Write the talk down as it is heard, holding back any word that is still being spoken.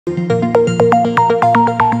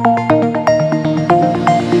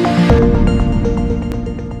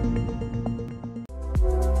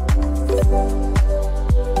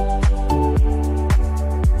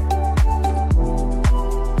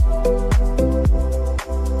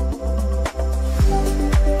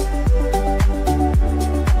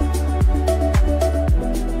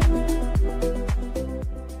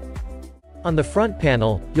On the front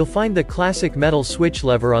panel, you'll find the classic metal switch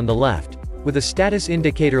lever on the left, with a status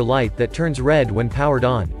indicator light that turns red when powered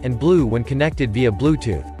on, and blue when connected via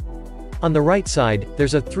Bluetooth. On the right side,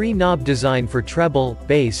 there's a 3-knob design for treble,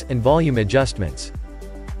 bass, and volume adjustments.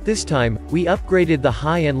 This time, we upgraded the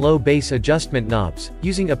high and low bass adjustment knobs,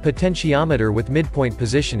 using a potentiometer with midpoint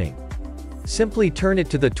positioning. Simply turn it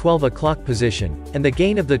to the 12 o'clock position, and the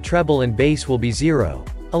gain of the treble and bass will be 0,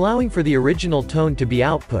 allowing for the original tone to be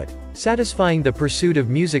output, satisfying the pursuit of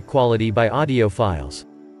music quality by audiophiles.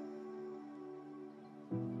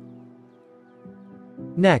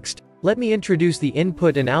 Next, let me introduce the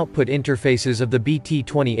input and output interfaces of the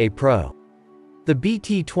BT20A Pro. The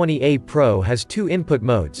BT20A Pro has 2 input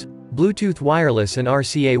modes, Bluetooth wireless and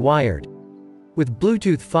RCA wired. With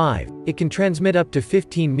Bluetooth 5, it can transmit up to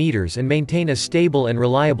 15 meters and maintain a stable and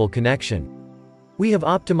reliable connection. We have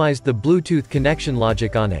optimized the Bluetooth connection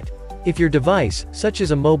logic on it. If your device, such as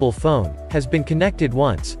a mobile phone, has been connected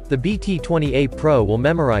once, the BT20A Pro will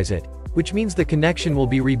memorize it, which means the connection will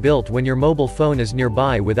be rebuilt when your mobile phone is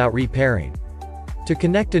nearby without repairing. To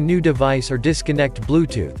connect a new device or disconnect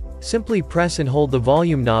Bluetooth, simply press and hold the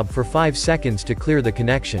volume knob for 5 seconds to clear the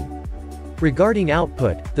connection. Regarding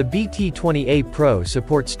output, the BT20A Pro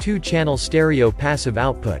supports 2-channel stereo passive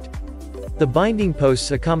output. The binding posts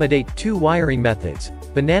accommodate 2 wiring methods,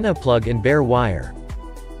 banana plug and bare wire.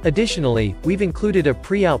 Additionally, we've included a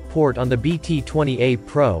Preout port on the BT20A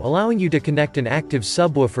Pro, allowing you to connect an active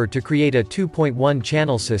subwoofer to create a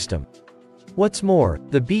 2.1-channel system. What's more,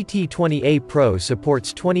 the BT20A Pro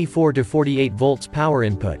supports 24 to 48 volts power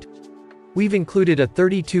input. We've included a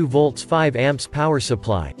 32 volts 5 amps power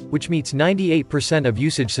supply, which meets 98% of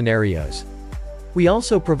usage scenarios. We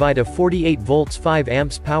also provide a 48 volts 5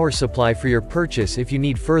 amps power supply for your purchase if you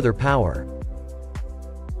need further power.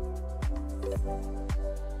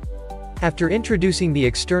 After introducing the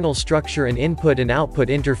external structure and input and output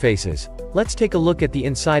interfaces, let's take a look at the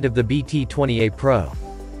inside of the BT20A Pro.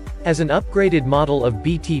 As an upgraded model of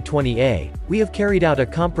BT20A, we have carried out a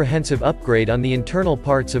comprehensive upgrade on the internal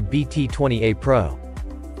parts of BT20A Pro.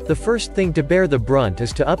 The first thing to bear the brunt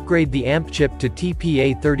is to upgrade the amp chip to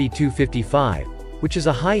TPA3255, which is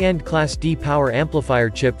a high-end Class D power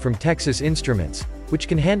amplifier chip from Texas Instruments, which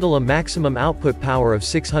can handle a maximum output power of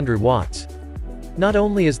 600 watts. Not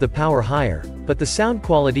only is the power higher, but the sound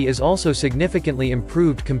quality is also significantly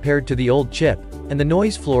improved compared to the old chip, and the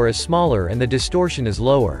noise floor is smaller and the distortion is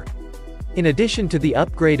lower. In addition to the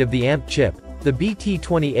upgrade of the amp chip, the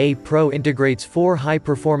BT20A Pro integrates 4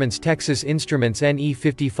 high-performance Texas Instruments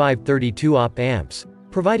NE5532 Op-Amps,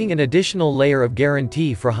 providing an additional layer of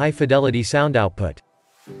guarantee for high-fidelity sound output.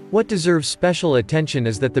 What deserves special attention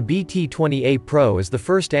is that the BT20A Pro is the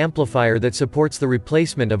first amplifier that supports the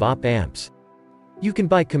replacement of op-amps. You can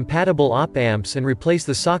buy compatible op-amps and replace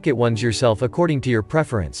the socket ones yourself according to your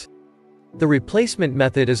preference. The replacement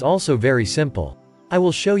method is also very simple. I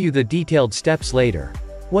will show you the detailed steps later.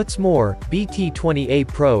 What's more, BT20A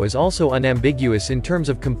Pro is also unambiguous in terms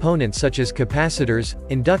of components such as capacitors,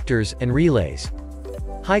 inductors, and relays.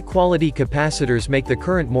 High-quality capacitors make the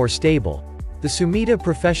current more stable. The Sumida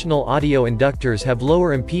professional audio inductors have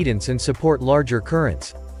lower impedance and support larger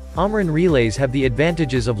currents. Omron relays have the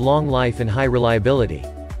advantages of long life and high reliability.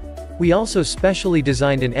 We also specially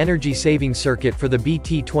designed an energy-saving circuit for the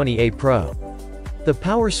BT20A Pro. The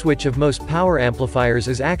power switch of most power amplifiers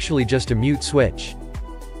is actually just a mute switch.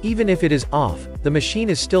 Even if it is off, the machine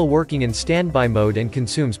is still working in standby mode and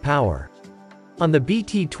consumes power. On the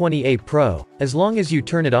BT20A Pro, as long as you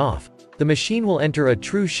turn it off, the machine will enter a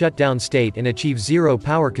true shutdown state and achieve zero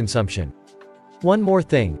power consumption. One more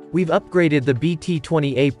thing, we've upgraded the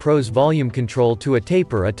BT20A Pro's volume control to a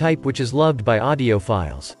taper, a type which is loved by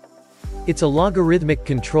audiophiles. It's a logarithmic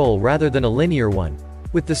control rather than a linear one.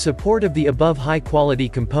 With the support of the above high-quality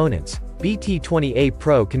components, BT20A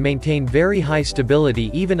Pro can maintain very high stability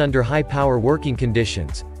even under high-power working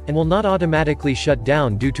conditions, and will not automatically shut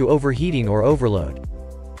down due to overheating or overload.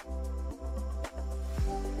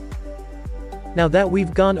 Now that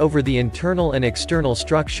we've gone over the internal and external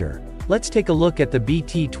structure, let's take a look at the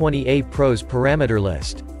BT20A Pro's parameter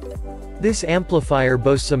list. This amplifier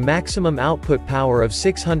boasts a maximum output power of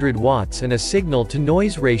 600 watts and a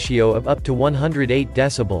signal-to-noise ratio of up to 108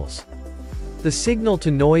 decibels. The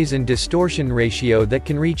signal-to-noise and distortion ratio that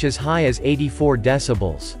can reach as high as 84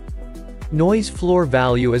 decibels. Noise floor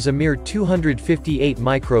value is a mere 258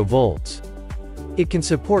 microvolts. It can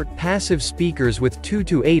support passive speakers with 2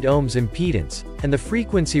 to 8 ohms impedance, and the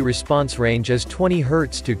frequency response range is 20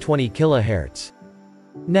 Hz to 20 kHz.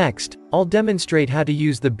 Next, I'll demonstrate how to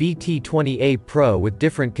use the BT20A Pro with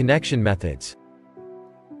different connection methods.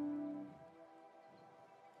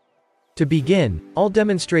 To begin, I'll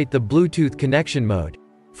demonstrate the Bluetooth connection mode.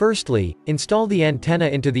 Firstly, install the antenna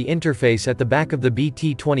into the interface at the back of the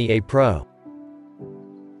BT20A Pro.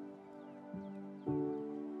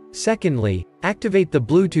 Secondly, activate the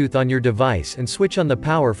Bluetooth on your device and switch on the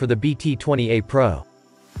power for the BT20A Pro.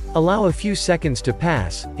 Allow a few seconds to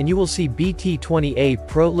pass, and you will see BT20A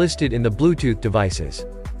Pro listed in the Bluetooth devices.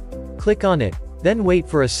 Click on it, then wait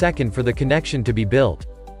for a second for the connection to be built.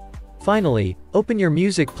 Finally, open your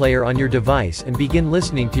music player on your device and begin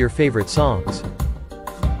listening to your favorite songs.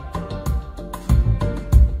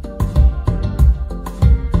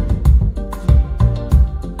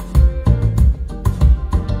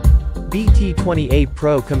 BT20A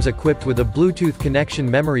Pro comes equipped with a Bluetooth connection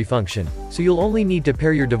memory function, so you'll only need to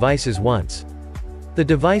pair your devices once. The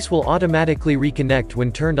device will automatically reconnect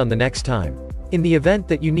when turned on the next time. In the event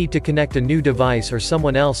that you need to connect a new device or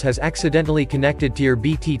someone else has accidentally connected to your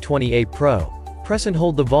BT20A Pro, press and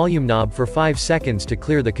hold the volume knob for 5 seconds to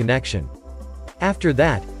clear the connection. After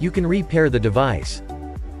that, you can repair the device.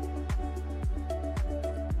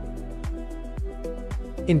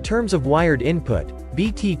 In terms of wired input,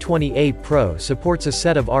 BT20A Pro supports a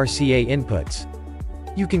set of RCA inputs.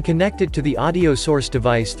 You can connect it to the audio source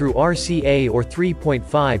device through RCA or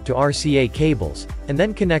 3.5 to RCA cables, and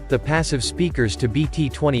then connect the passive speakers to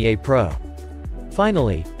BT20A Pro.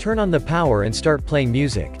 Finally, turn on the power and start playing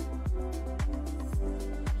music.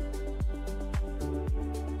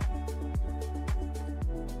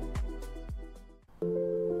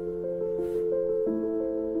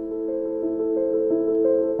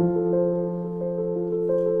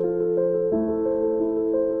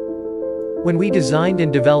 When we designed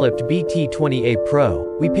and developed BT20A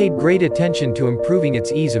Pro, we paid great attention to improving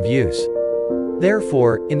its ease of use.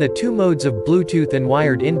 Therefore, in the two modes of Bluetooth and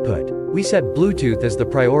wired input, we set Bluetooth as the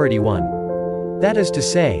priority one. That is to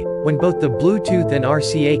say, when both the Bluetooth and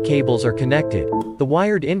RCA cables are connected, the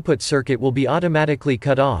wired input circuit will be automatically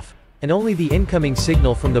cut off, and only the incoming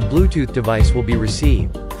signal from the Bluetooth device will be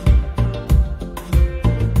received.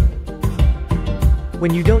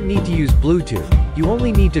 When you don't need to use Bluetooth, you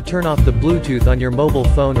only need to turn off the Bluetooth on your mobile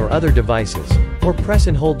phone or other devices, or press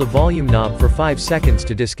and hold the volume knob for 5 seconds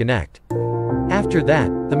to disconnect. After that,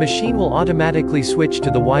 the machine will automatically switch to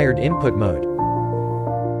the wired input mode.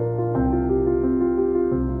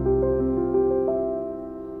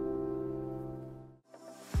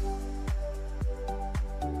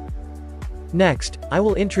 Next, I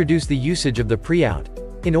will introduce the usage of the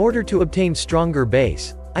Preout. In order to obtain stronger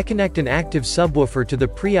bass, I connect an active subwoofer to the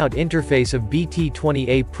Preout interface of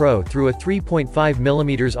BT20A Pro through a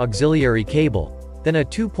 3.5mm auxiliary cable, then a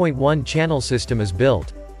 2.1 channel system is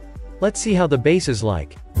built. Let's see how the bass is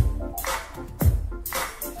like.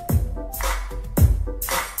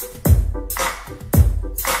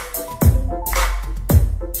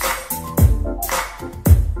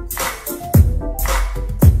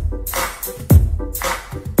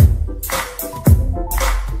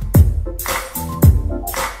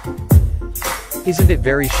 Isn't it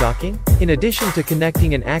very shocking? In addition to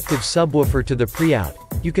connecting an active subwoofer to the Preout,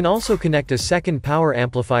 you can also connect a second power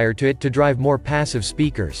amplifier to it to drive more passive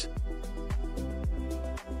speakers.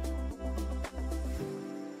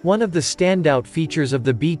 One of the standout features of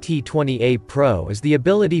the BT20A Pro is the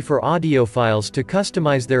ability for audiophiles to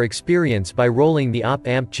customize their experience by rolling the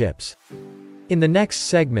Op-Amp chips. In the next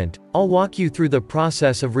segment, I'll walk you through the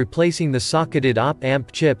process of replacing the socketed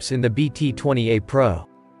Op-Amp chips in the BT20A Pro.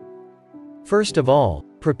 First of all,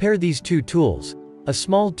 prepare these two tools: a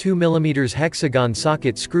small 2mm hexagon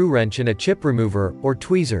socket screw wrench and a chip remover, or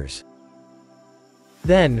tweezers.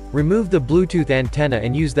 Then, remove the Bluetooth antenna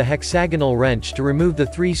and use the hexagonal wrench to remove the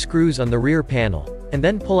 3 screws on the rear panel, and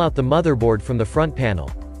then pull out the motherboard from the front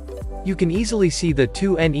panel. You can easily see the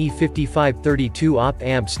two NE5532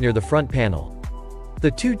 Op-Amps near the front panel.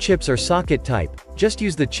 The two chips are socket type, just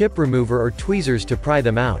use the chip remover or tweezers to pry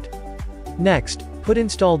them out. Next,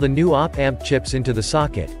 install the new Op-Amp chips into the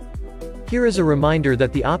socket. Here is a reminder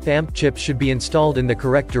that the Op-Amp chips should be installed in the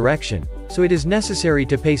correct direction, so it is necessary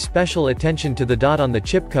to pay special attention to the dot on the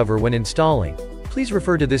chip cover when installing. Please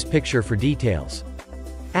refer to this picture for details.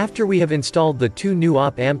 After we have installed the two new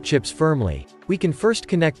Op-Amp chips firmly, we can first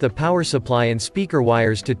connect the power supply and speaker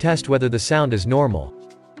wires to test whether the sound is normal.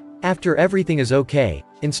 After everything is okay,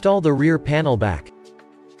 install the rear panel back.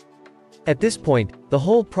 At this point, the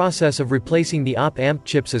whole process of replacing the Op-Amp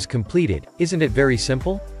chips is completed. Isn't it very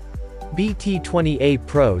simple? BT20A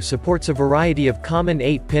Pro supports a variety of common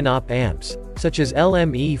 8-pin Op-Amps, such as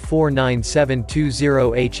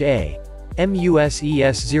NE5532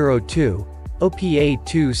 MUSES02,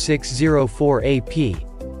 OPA2604AP,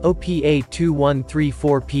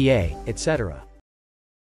 OPA2134PA, etc.